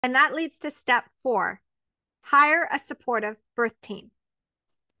And that leads to step 4, hire a supportive birth team.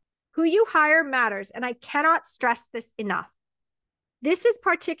 Who you hire matters, and I cannot stress this enough. This is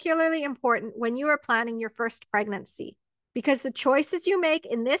particularly important when you are planning your first pregnancy, because the choices you make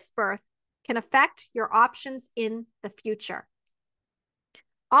in this birth can affect your options in the future.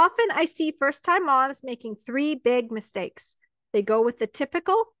 Often I see first-time moms making 3 big mistakes. They go with the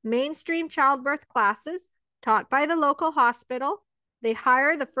typical mainstream childbirth classes taught by the local hospital. They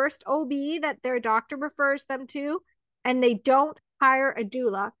hire the first OB that their doctor refers them to, and they don't hire a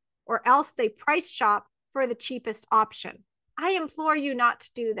doula, or else they price shop for the cheapest option. I implore you not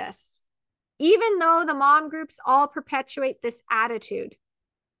to do this. Even though the mom groups all perpetuate this attitude,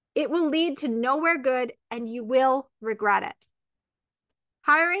 it will lead to nowhere good and you will regret it.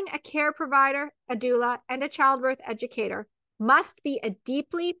 Hiring a care provider, a doula, and a childbirth educator must be a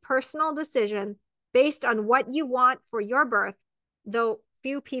deeply personal decision based on what you want for your birth, though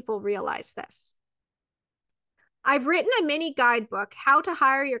few people realize this. I've written a mini guidebook, How to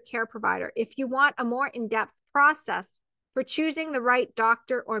Hire Your Care Provider, if you want a more in-depth process for choosing the right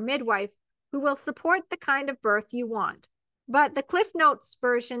doctor or midwife who will support the kind of birth you want. But the Cliff Notes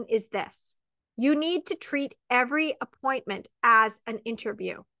version is this: you need to treat every appointment as an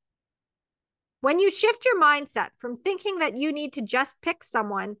interview. When you shift your mindset from thinking that you need to just pick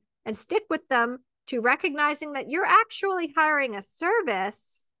someone and stick with them to recognizing that you're actually hiring a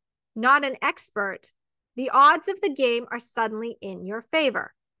service, not an expert, the odds of the game are suddenly in your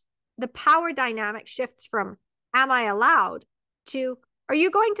favor. The power dynamic shifts from, am I allowed, to, are you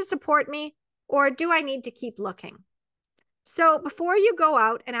going to support me, or do I need to keep looking? So before you go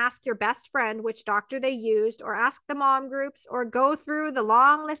out and ask your best friend which doctor they used, or ask the mom groups, or go through the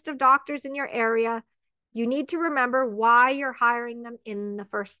long list of doctors in your area, you need to remember why you're hiring them in the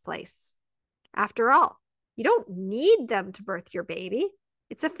first place. After all, you don't need them to birth your baby.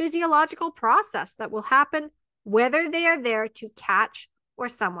 It's a physiological process that will happen whether they are there to catch or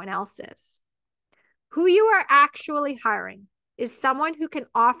someone else is. Who you are actually hiring is someone who can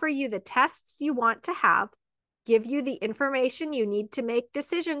offer you the tests you want to have, give you the information you need to make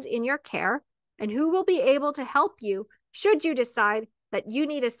decisions in your care, and who will be able to help you should you decide that you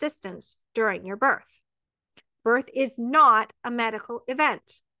need assistance during your birth. Birth is not a medical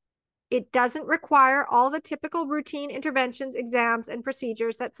event. It doesn't require all the typical routine interventions, exams, and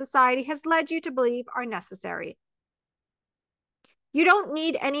procedures that society has led you to believe are necessary. You don't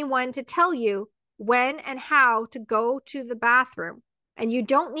need anyone to tell you when and how to go to the bathroom, and you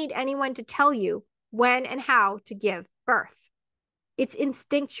don't need anyone to tell you when and how to give birth. It's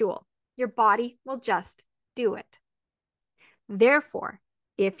instinctual. Your body will just do it. Therefore,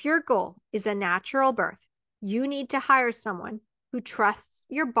 if your goal is a natural birth, you need to hire someone who trusts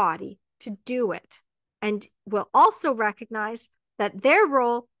your body to do it and will also recognize that their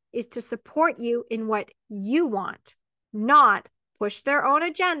role is to support you in what you want, not push their own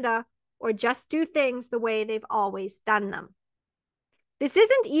agenda or just do things the way they've always done them. This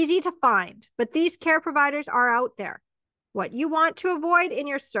isn't easy to find, but these care providers are out there. What you want to avoid in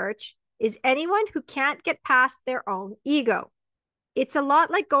your search is anyone who can't get past their own ego. It's a lot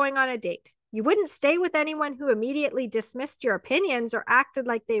like going on a date. You wouldn't stay with anyone who immediately dismissed your opinions or acted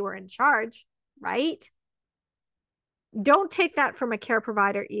like they were in charge, right? Don't take that from a care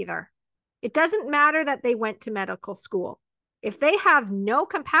provider either. It doesn't matter that they went to medical school. If they have no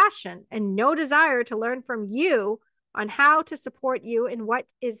compassion and no desire to learn from you on how to support you in what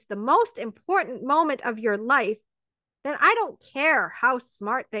is the most important moment of your life, then I don't care how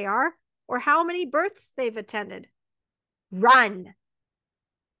smart they are or how many births they've attended. Run.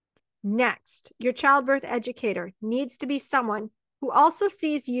 Next, your childbirth educator needs to be someone who also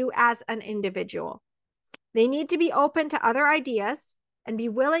sees you as an individual. They need to be open to other ideas and be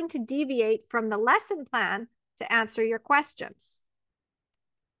willing to deviate from the lesson plan to answer your questions.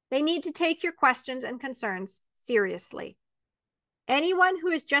 They need to take your questions and concerns seriously. Anyone who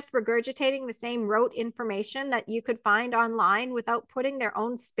is just regurgitating the same rote information that you could find online without putting their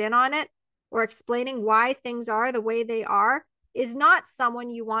own spin on it or explaining why things are the way they are is not someone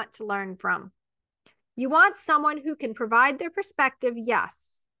you want to learn from. You want someone who can provide their perspective,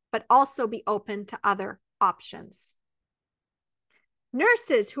 yes, but also be open to other options.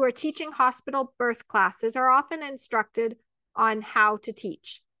 Nurses who are teaching hospital birth classes are often instructed on how to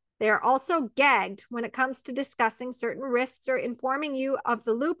teach. They are also gagged when it comes to discussing certain risks or informing you of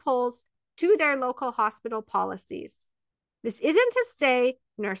the loopholes to their local hospital policies. This isn't to say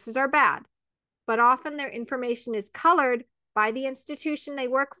nurses are bad, but often their information is colored by the institution they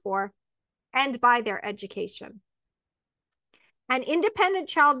work for and by their education. An independent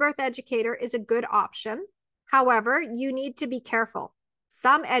childbirth educator is a good option. However, you need to be careful.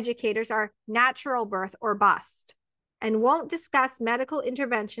 Some educators are natural birth or bust and won't discuss medical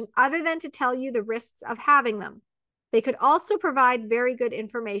intervention other than to tell you the risks of having them. They could also provide very good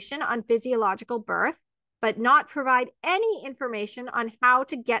information on physiological birth, but not provide any information on how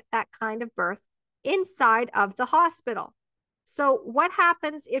to get that kind of birth inside of the hospital. So what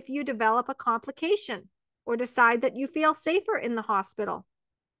happens if you develop a complication or decide that you feel safer in the hospital?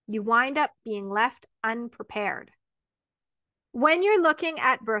 You wind up being left unprepared. When you're looking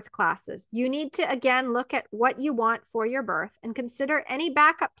at birth classes, you need to again look at what you want for your birth and consider any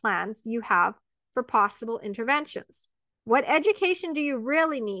backup plans you have for possible interventions. What education do you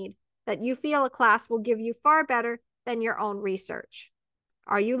really need that you feel a class will give you far better than your own research?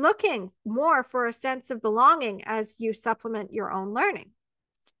 Are you looking more for a sense of belonging as you supplement your own learning?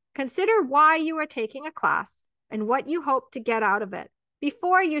 Consider why you are taking a class and what you hope to get out of it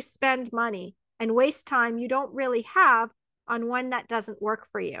before you spend money and waste time you don't really have on one that doesn't work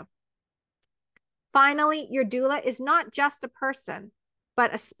for you. Finally, your doula is not just a person,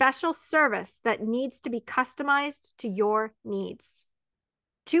 but a special service that needs to be customized to your needs.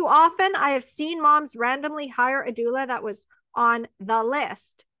 Too often, I have seen moms randomly hire a doula that was on the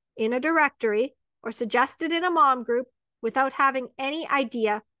list in a directory or suggested in a mom group without having any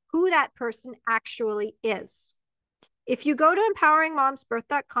idea who that person actually is. If you go to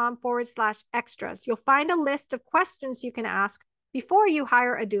empoweringmomsbirth.com/extras, you'll find a list of questions you can ask before you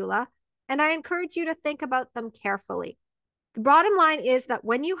hire a doula, and I encourage you to think about them carefully. The bottom line is that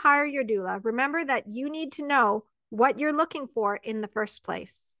when you hire your doula, remember that you need to know what you're looking for in the first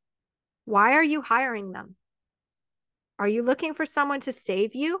place. Why are you hiring them? Are you looking for someone to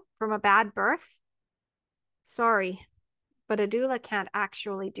save you from a bad birth? Sorry, but a doula can't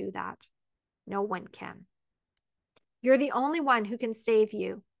actually do that. No one can. You're the only one who can save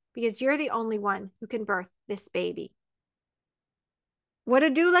you because you're the only one who can birth this baby. What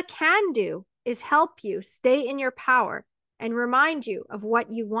a doula can do is help you stay in your power and remind you of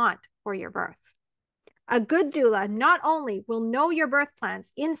what you want for your birth. A good doula not only will know your birth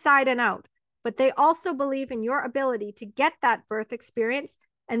plans inside and out, but they also believe in your ability to get that birth experience,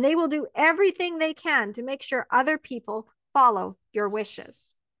 and they will do everything they can to make sure other people follow your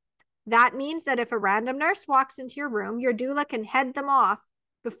wishes. That means that if a random nurse walks into your room, your doula can head them off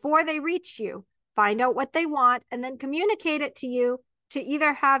before they reach you, find out what they want, and then communicate it to you to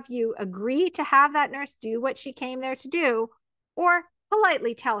either have you agree to have that nurse do what she came there to do, or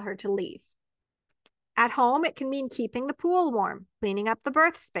politely tell her to leave. At home, it can mean keeping the pool warm, cleaning up the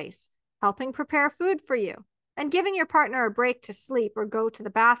birth space, helping prepare food for you, and giving your partner a break to sleep or go to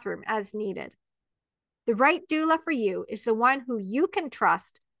the bathroom as needed. The right doula for you is the one who you can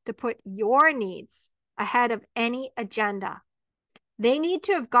trust to put your needs ahead of any agenda. They need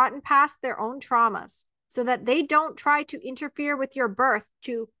to have gotten past their own traumas so that they don't try to interfere with your birth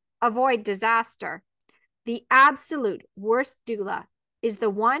to avoid disaster. The absolute worst doula is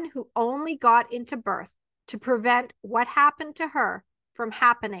the one who only got into birth to prevent what happened to her from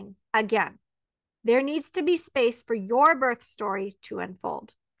happening again. There needs to be space for your birth story to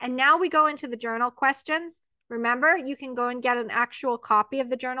unfold. And now we go into the journal questions. Remember, you can go and get an actual copy of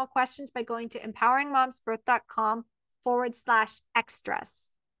the journal questions by going to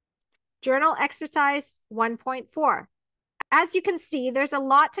empoweringmomsbirth.com/extras. Journal exercise 1.4. As you can see, there's a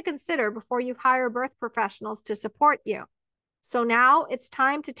lot to consider before you hire birth professionals to support you. So now it's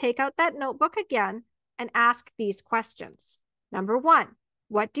time to take out that notebook again and ask these questions. Number 1,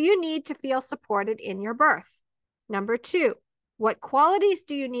 what do you need to feel supported in your birth? Number 2, what qualities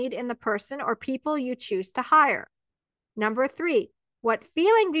do you need in the person or people you choose to hire? Number 3, what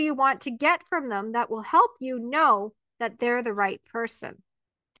feeling do you want to get from them that will help you know that they're the right person?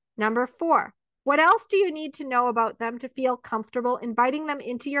 Number 4, what else do you need to know about them to feel comfortable inviting them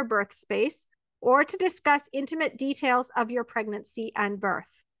into your birth space or to discuss intimate details of your pregnancy and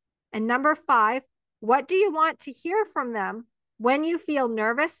birth? And number 5, what do you want to hear from them when you feel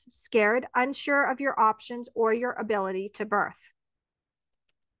nervous, scared, unsure of your options or your ability to birth?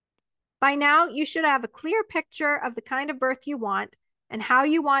 By now, you should have a clear picture of the kind of birth you want and how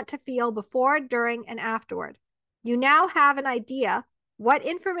you want to feel before, during, and afterward. You now have an idea what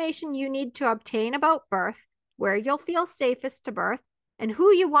information you need to obtain about birth, where you'll feel safest to birth, and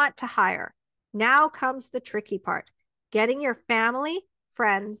who you want to hire. Now comes the tricky part, getting your family,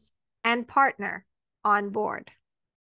 friends, and partner on board.